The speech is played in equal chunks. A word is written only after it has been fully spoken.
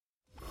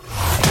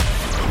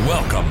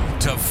Welcome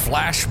to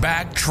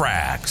Flashback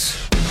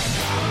Tracks.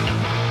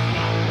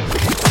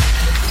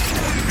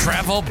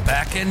 Travel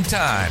back in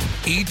time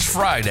each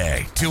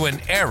Friday to an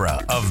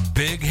era of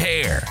big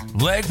hair,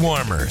 leg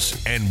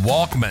warmers, and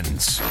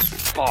Walkmans.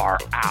 Far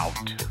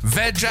out.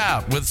 Veg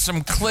out with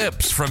some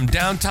clips from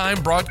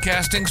Downtime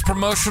Broadcasting's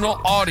promotional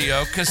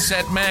audio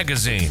cassette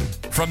magazine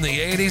from the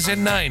 80s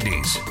and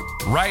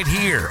 90s, right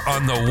here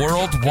on the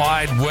World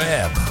Wide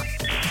Web.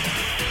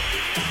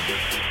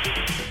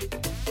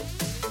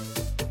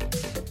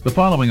 The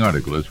following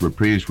article is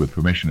reprised with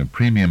permission of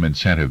Premium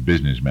Incentive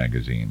Business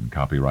Magazine,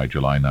 copyright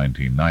July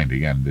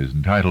 1990, and is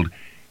entitled,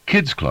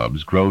 Kids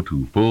Clubs Grow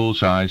to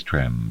Full-Size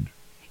Trend.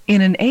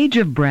 In an age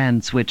of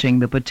brand switching,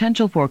 the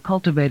potential for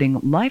cultivating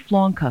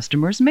lifelong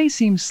customers may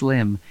seem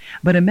slim,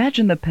 but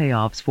imagine the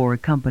payoffs for a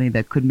company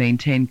that could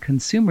maintain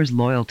consumers'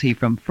 loyalty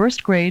from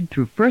first grade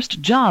through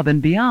first job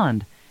and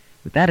beyond.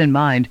 With that in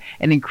mind,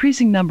 an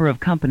increasing number of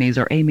companies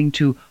are aiming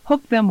to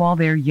hook them while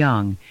they're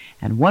young,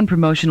 and one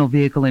promotional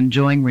vehicle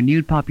enjoying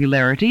renewed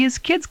popularity is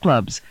kids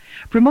clubs.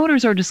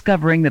 Promoters are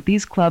discovering that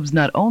these clubs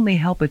not only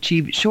help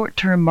achieve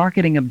short-term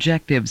marketing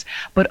objectives,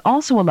 but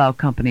also allow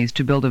companies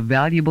to build a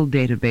valuable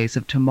database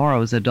of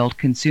tomorrow's adult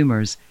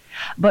consumers.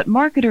 But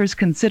marketers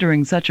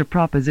considering such a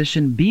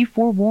proposition be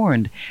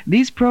forewarned.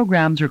 These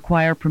programs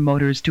require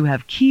promoters to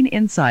have keen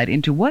insight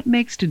into what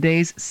makes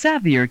today's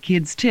savvier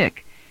kids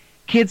tick.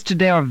 Kids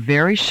today are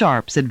very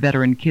sharp, said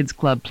veteran Kids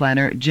Club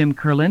planner Jim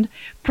Kurland,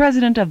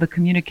 president of the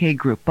Communique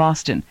Group,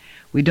 Boston.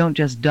 We don't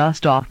just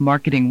dust off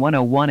Marketing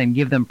 101 and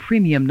give them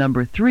premium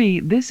number 3.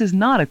 This is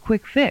not a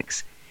quick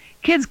fix.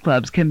 Kids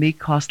clubs can be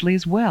costly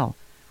as well.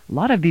 A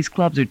lot of these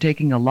clubs are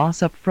taking a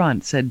loss up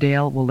front, said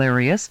Dale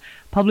Walerius,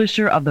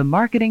 publisher of the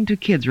Marketing to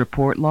Kids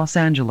Report, Los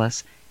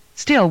Angeles.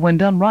 Still, when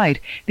done right,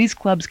 these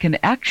clubs can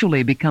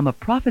actually become a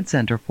profit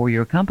center for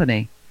your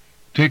company.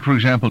 Take, for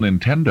example,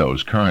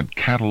 Nintendo's current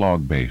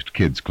catalog-based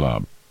kids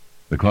club.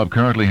 The club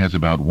currently has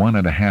about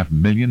 1.5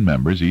 million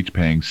members, each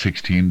paying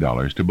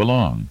 $16 to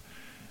belong.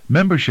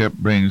 Membership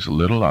brings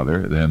little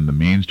other than the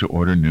means to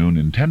order new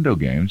Nintendo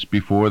games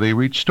before they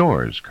reach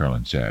stores,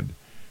 Kurland said.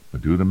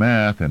 But do the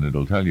math and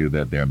it'll tell you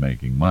that they're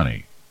making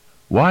money.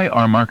 Why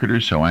are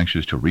marketers so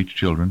anxious to reach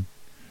children?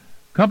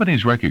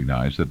 Companies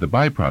recognize that the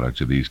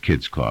byproducts of these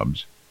kids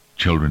clubs,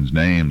 children's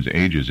names,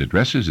 ages,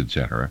 addresses,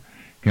 etc.,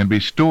 can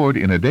be stored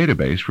in a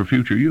database for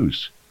future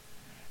use.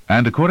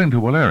 And according to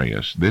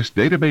Walerius, this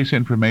database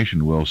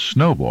information will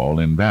snowball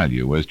in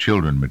value as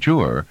children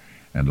mature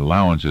and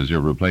allowances are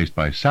replaced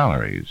by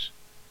salaries.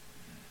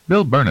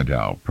 Bill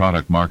Bernadow,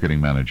 product marketing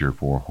manager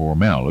for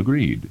Hormel,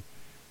 agreed.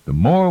 The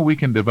more we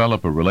can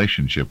develop a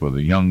relationship with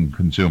a young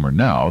consumer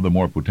now, the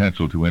more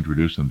potential to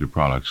introduce them to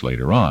products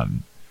later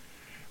on.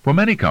 For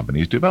many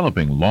companies,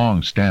 developing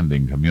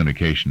long-standing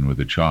communication with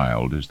a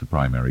child is the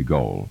primary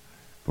goal.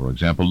 For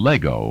example,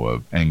 Lego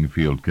of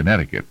Enfield,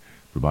 Connecticut,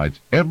 provides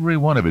every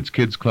one of its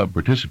Kids Club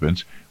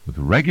participants with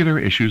regular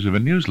issues of a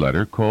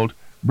newsletter called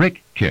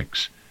Brick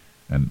Kicks,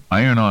 an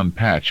iron-on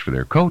patch for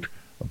their coat,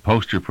 a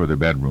poster for their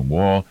bedroom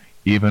wall,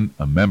 even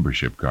a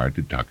membership card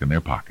to tuck in their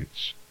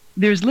pockets.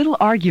 There's little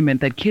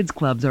argument that kids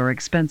clubs are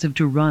expensive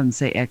to run,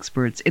 say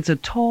experts. It's a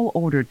tall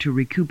order to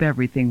recoup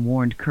everything,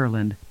 warned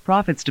Kurland.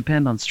 Profits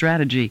depend on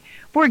strategy.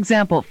 For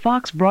example,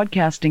 Fox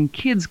Broadcasting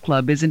Kids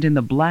Club isn't in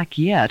the black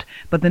yet,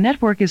 but the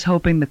network is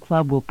hoping the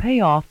club will pay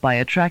off by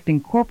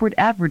attracting corporate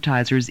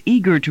advertisers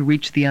eager to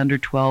reach the under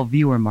 12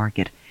 viewer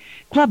market.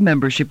 Club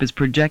membership is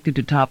projected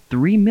to top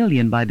 3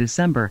 million by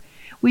December.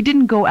 We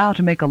didn't go out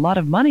to make a lot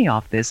of money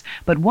off this,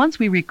 but once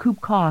we recoup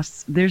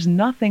costs, there's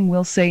nothing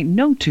we'll say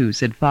no to,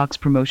 said Fox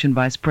Promotion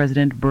Vice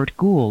President Bert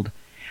Gould.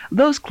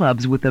 Those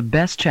clubs with the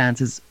best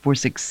chances for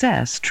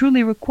success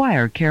truly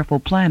require careful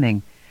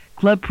planning.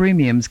 Club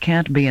premiums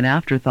can't be an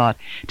afterthought.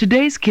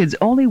 Today's kids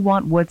only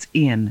want what's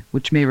in,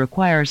 which may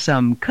require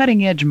some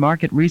cutting-edge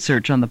market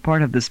research on the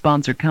part of the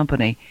sponsor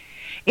company.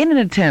 In an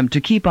attempt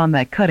to keep on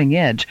that cutting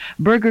edge,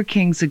 Burger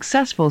King's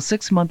successful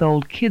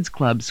 6-month-old kids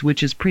club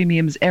switches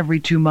premiums every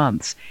 2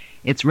 months.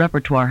 Its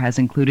repertoire has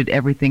included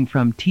everything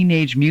from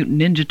Teenage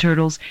Mutant Ninja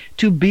Turtles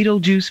to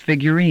Beetlejuice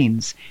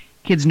figurines.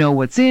 Kids know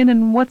what's in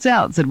and what's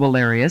out, said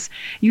Walerius.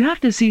 You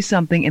have to see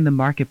something in the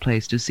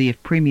marketplace to see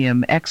if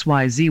premium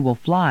XYZ will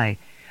fly.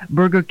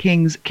 Burger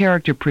King's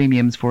character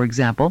premiums, for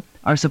example,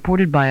 are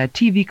supported by a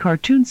TV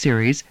cartoon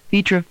series,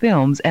 feature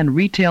films, and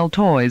retail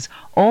toys,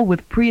 all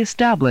with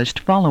pre-established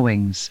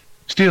followings.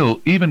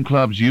 Still, even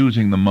clubs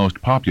using the most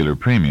popular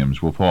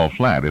premiums will fall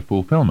flat if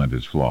fulfillment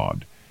is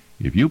flawed.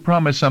 If you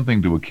promise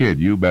something to a kid,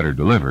 you better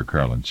deliver,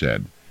 Kurland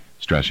said,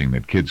 stressing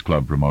that kids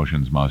club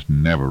promotions must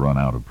never run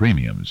out of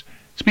premiums.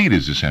 Speed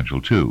is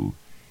essential, too.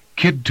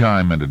 Kid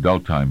time and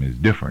adult time is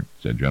different,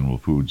 said General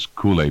Foods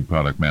Kool-Aid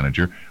product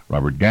manager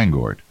Robert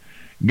Gangort.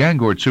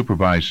 Gangort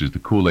supervises the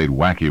Kool-Aid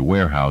Wacky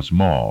Warehouse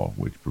Mall,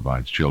 which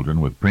provides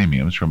children with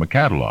premiums from a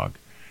catalog.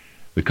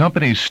 The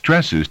company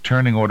stresses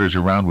turning orders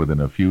around within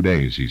a few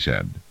days, he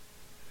said.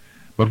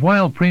 But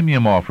while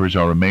premium offers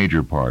are a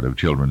major part of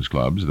children's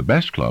clubs, the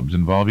best clubs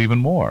involve even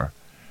more.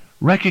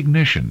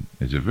 Recognition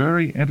is a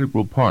very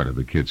integral part of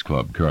the Kids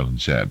Club, Curlin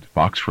said.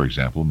 Fox, for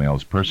example,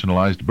 mails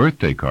personalized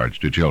birthday cards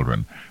to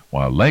children,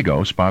 while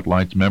Lego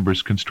spotlights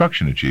members'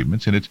 construction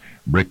achievements in its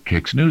Brick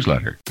Kicks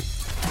newsletter.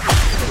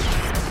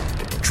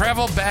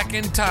 Travel back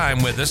in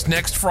time with us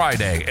next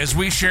Friday as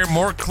we share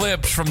more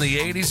clips from the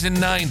 80s and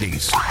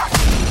 90s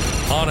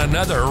on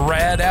another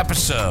rad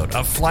episode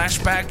of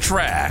Flashback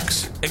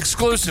Tracks,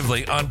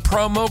 exclusively on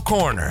Promo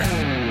Corner.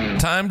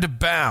 Time to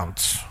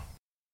bounce.